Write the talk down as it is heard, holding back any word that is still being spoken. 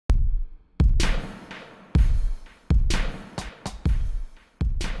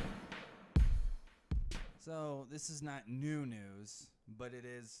So this is not new news, but it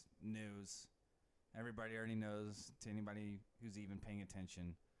is news. Everybody already knows, to anybody who's even paying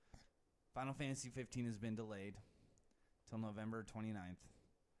attention, Final Fantasy 15 has been delayed till November 29th.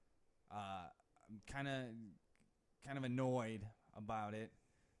 I'm kind of annoyed about it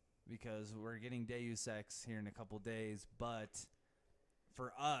because we're getting Deus Ex here in a couple days, but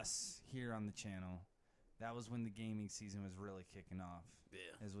for us here on the channel, that was when the gaming season was really kicking off.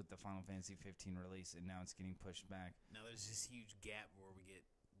 Yeah. Is with the Final Fantasy 15 release, and now it's getting pushed back. Now there's this huge gap where we get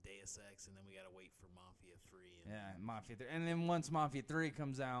Deus Ex, and then we got to wait for Mafia 3. Yeah, Mafia 3. And then once Mafia 3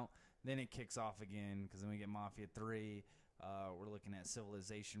 comes out, then it kicks off again, because then we get Mafia 3. We're looking at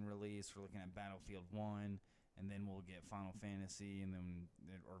Civilization release. We're looking at Battlefield 1. And then we'll get Final Fantasy, and then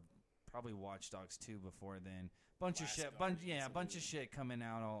or probably Watch Dogs 2 before then. Bunch of shit coming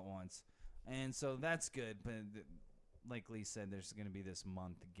out all at once. And so that's good, but like Lee said, there's going to be this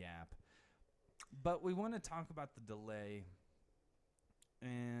month gap. But we want to talk about the delay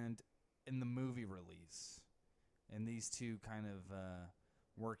and in the movie release, and these two kind of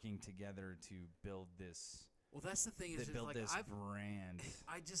working together to build this. Well, that's the thing is, build like, this brand.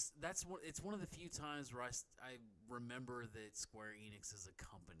 It's one of the few times where I remember that Square Enix is a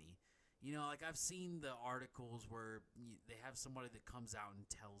company. You know, like I've seen the articles where they have somebody that comes out and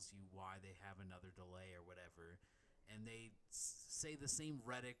tells you why they have another delay or whatever, and they say the same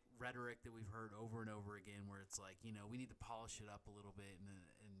rhetoric that we've heard over and over again, where it's like, you know, we need to polish it up a little bit, and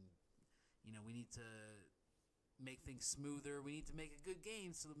you know, we need to make things smoother. We need to make a good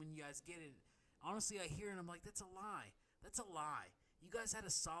game so that when you guys get it, honestly, I hear it and I'm like, that's a lie. That's a lie. You guys had a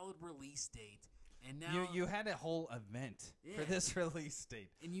solid release date. And now you had a whole event for this release date.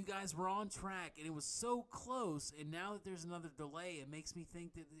 And you guys were on track, and it was so close. And now that there's another delay, it makes me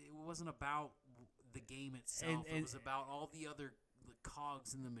think that it wasn't about the game itself. It was about all the other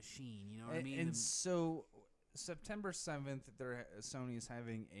cogs in the machine. You know what I mean? And so September 7th, Sony is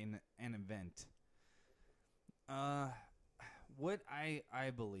having an event. What I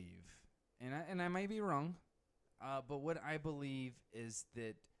believe, and I might be wrong, but what I believe is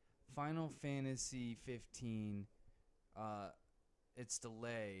that Final Fantasy 15, its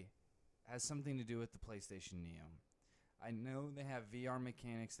delay, has something to do with the PlayStation Neo. I know they have VR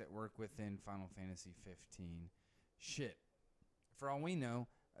mechanics that work within Final Fantasy 15. Shit. For all we know,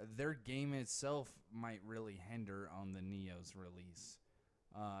 their game itself might really hinder on the Neo's release.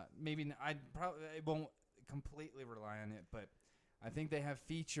 Maybe I won't completely rely on it, but I think they have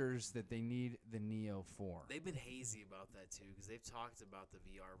features that they need the Neo for. They've been hazy about that too, because they've talked about the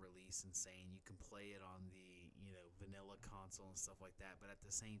VR release and saying you can play it on the vanilla console and stuff like that. But at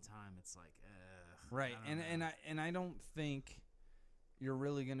the same time, it's like, right. I don't think you're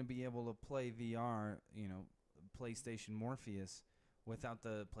really going to be able to play VR, PlayStation Morpheus, without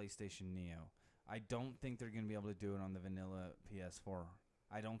the PlayStation Neo. I don't think they're going to be able to do it on the vanilla PS4.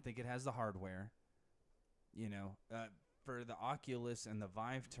 I don't think it has the hardware. For the Oculus and the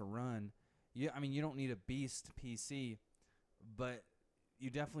Vive to run, you don't need a beast PC, but you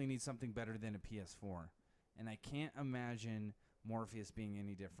definitely need something better than a PS4. And I can't imagine Morpheus being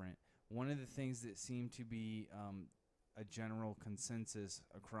any different. One of the things that seemed to be a general consensus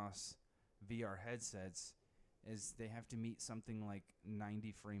across VR headsets is they have to meet something like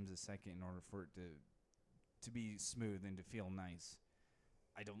 90 frames a second in order for it to be smooth and to feel nice.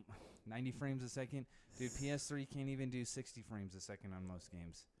 90 frames a second? Dude, PS3 can't even do 60 frames a second on most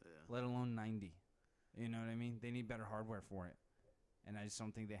games, let alone 90. You know what I mean? They need better hardware for it. And I just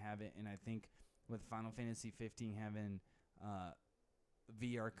don't think they have it. And I think with Final Fantasy 15 having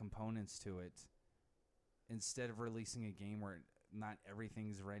VR components to it, instead of releasing a game where not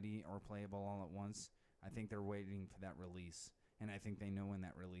everything's ready or playable all at once, I think they're waiting for that release. And I think they know when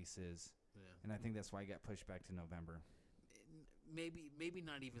that release is. Yeah. And I think that's why it got pushed back to November. Maybe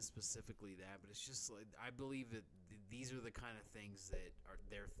not even specifically that, but it's just like I believe that these are the kind of things that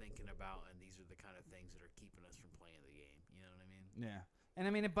they're thinking about, and these are the kind of things that are keeping us from playing the game. You know what I mean? Yeah,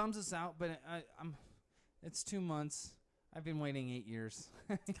 and it bums us out, but it's 2 months. I've been waiting 8 years.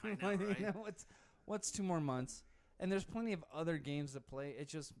 I know, right? What's 2 more months? And there's plenty of other games to play. It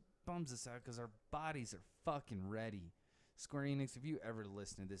just bums us out because our bodies are fucking ready. Square Enix, if you ever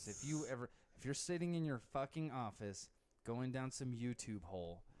listen to this, if you're sitting in your fucking office going down some YouTube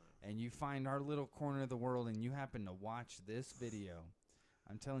hole, and you find our little corner of the world, and you happen to watch this video,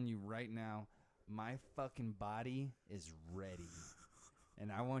 I'm telling you right now, my fucking body is ready.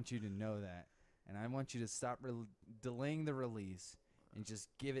 And I want you to know that. And I want you to stop delaying the release and just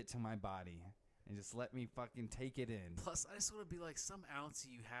give it to my body. And just let me fucking take it in. Plus, I just want to be like some ounce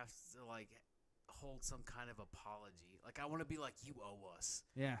you have to like hold some kind of apology. Like, I want to be like, you owe us.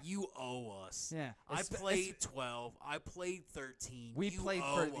 Yeah. You owe us. Yeah. I played 12. I played 13. We you played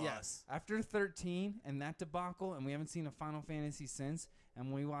owe yeah. us. After 13 and that debacle, and we haven't seen a Final Fantasy since,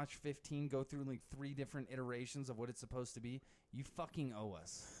 and we watched 15 go through like 3 different iterations of what it's supposed to be, you fucking owe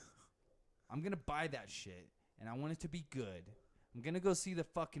us. I'm going to buy that shit, and I want it to be good. I'm going to go see the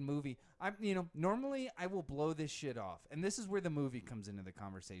fucking movie. Normally I will blow this shit off, and this is where the movie comes into the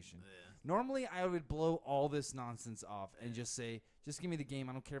conversation. Yeah. Normally I would blow all this nonsense off and just say, just give me the game.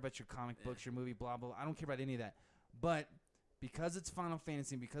 I don't care about your comic books, your movie, blah, blah. I don't care about any of that. But because it's Final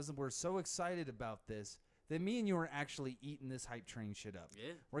Fantasy, and because we're so excited about this, that me and you are actually eating this hype train shit up.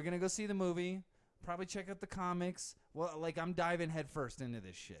 Yeah. We're going to go see the movie, probably check out the comics. Well, like, I'm diving headfirst into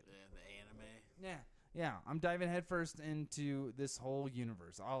this shit. Yeah, the anime. Yeah. Yeah, I'm diving headfirst into this whole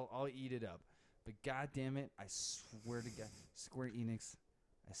universe. I'll eat it up. But God damn it, I swear to God, Square Enix,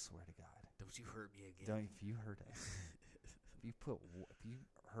 I swear to God. Don't you hurt me again. If you hurt us, if you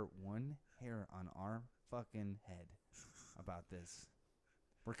hurt one hair on our fucking head about this,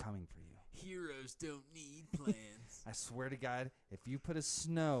 we're coming for you. Heroes don't need plans. I swear to God, if you put a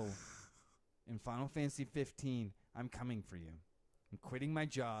snow in Final Fantasy 15, I'm coming for you. I'm quitting my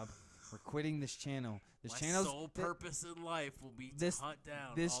job. We're quitting this channel. This channel's sole purpose in life will be to hunt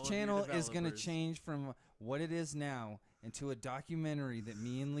down. This all channel of your is going to developers. change from what it is now into a documentary that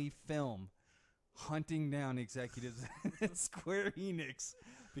me and Lee film, hunting down executives at Square Enix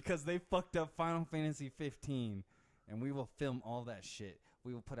because they fucked up Final Fantasy 15, and we will film all that shit.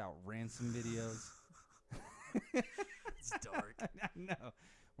 We will put out ransom videos. It's dark. I know.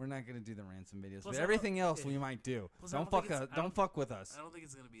 We're not gonna do the ransom videos, Plus, but everything else we might do. Plus, Don't fuck with us. I don't think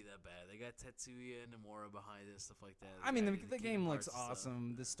it's gonna be that bad. They got Tetsuya and Nomura behind it, stuff like that. I mean, guy the did game Kingdom looks Hearts stuff.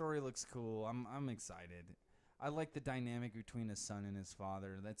 awesome. The story looks cool. I'm excited. I like the dynamic between his son and his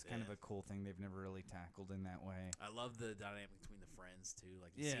father. That's kind of a cool thing they've never really tackled in that way. I love the dynamic between the friends too.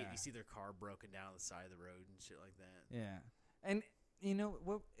 Like you see their car broken down on the side of the road and shit like that. Yeah, and you know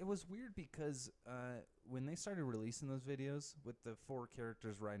what? It was weird because when they started releasing those videos with the 4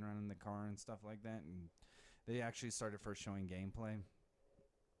 characters riding around in the car and stuff like that, and they actually started first showing gameplay,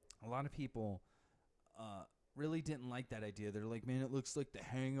 a lot of people really didn't like that idea. They're like, man, it looks like The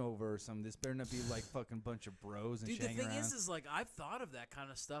Hangover or something. This better not be like fucking bunch of bros and Dude, shit. the thing is like I've thought of that kind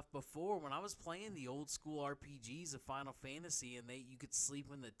of stuff before when I was playing the old school RPGs of Final Fantasy, and you could sleep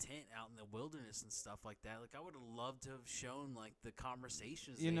in the tent out in the wilderness and stuff like that. Like I would have loved to have shown like the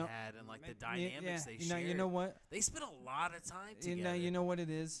conversations they had and like the dynamics they shared. You know what? They spent a lot of time together. You know what it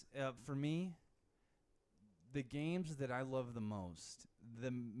is? For me, the games that I love the most,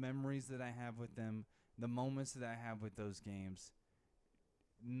 the memories that I have with them, the moments that I have with those games,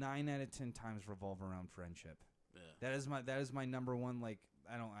 9 out of 10 times revolve around friendship. Yeah. That is my number one. Like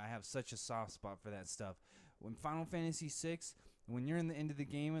I have such a soft spot for that stuff. When Final Fantasy VI, when you're in the end of the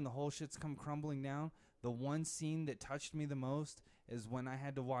game and the whole shit's come crumbling down, the one scene that touched me the most is when I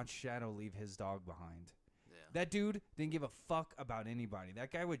had to watch Shadow leave his dog behind. Yeah. That dude didn't give a fuck about anybody.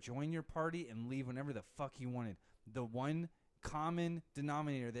 That guy would join your party and leave whenever the fuck he wanted. The one common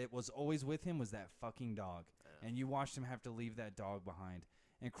denominator that was always with him was that fucking dog. Yeah. And you watched him have to leave that dog behind.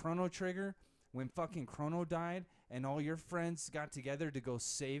 And Chrono Trigger, when fucking Chrono died and all your friends got together to go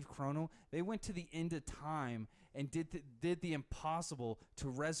save Chrono, they went to the end of time and did the impossible to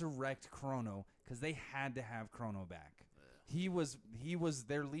resurrect Chrono because they had to have Chrono back. Yeah. He was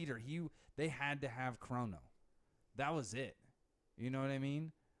their leader. They had to have Chrono. That was it. You know what I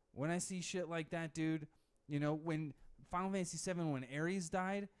mean? When I see shit like that, dude, you know, when Final Fantasy VII, when Ares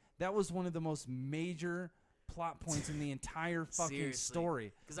died, that was one of the most major plot points in the entire fucking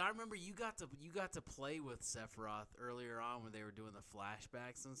story. Because I remember you got to play with Sephiroth earlier on when they were doing the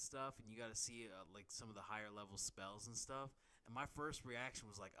flashbacks and stuff, and you got to see like some of the higher level spells and stuff. And my first reaction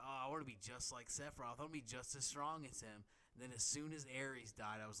was like, oh, I want to be just like Sephiroth. I want to be just as strong as him. And then as soon as Ares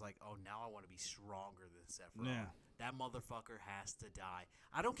died, I was like, oh, now I want to be stronger than Sephiroth. Yeah. That motherfucker has to die.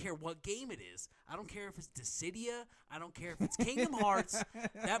 I don't care what game it is. I don't care if it's Dissidia. I don't care if it's Kingdom Hearts.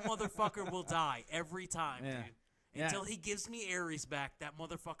 That motherfucker will die every time, dude. Until he gives me Ares back, that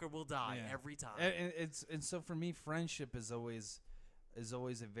motherfucker will die every time. And so for me, friendship is always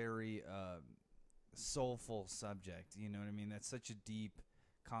a very soulful subject. You know what I mean? That's such a deep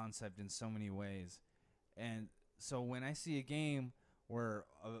concept in so many ways. And so when I see a game where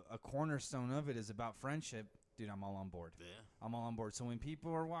a cornerstone of it is about friendship, dude, I'm all on board. Yeah. I'm all on board. So when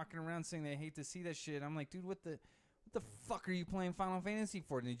people are walking around saying they hate to see that shit, I'm like, dude, what the fuck are you playing Final Fantasy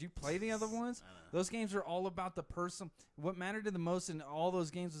for? Did you play the other ones? Those games are all about the person. What mattered to the most in all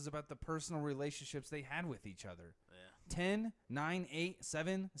those games was about the personal relationships they had with each other. Yeah. 10, 9, 8,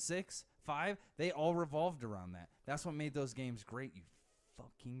 7, 6, 5, they all revolved around that. That's what made those games great, you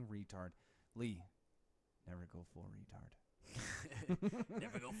fucking retard. Lee, never go full retard.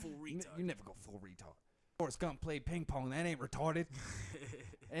 Never go full retard. You never go full retard. Forrest Gump played ping pong. That ain't retarded.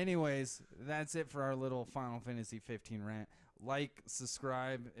 Anyways, that's it for our little Final Fantasy 15 rant. Like,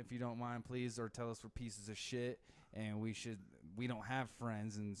 subscribe if you don't mind, please, or tell us we're pieces of shit and we don't have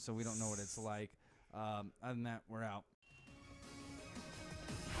friends, and so we don't know what it's like. Other than that, we're out.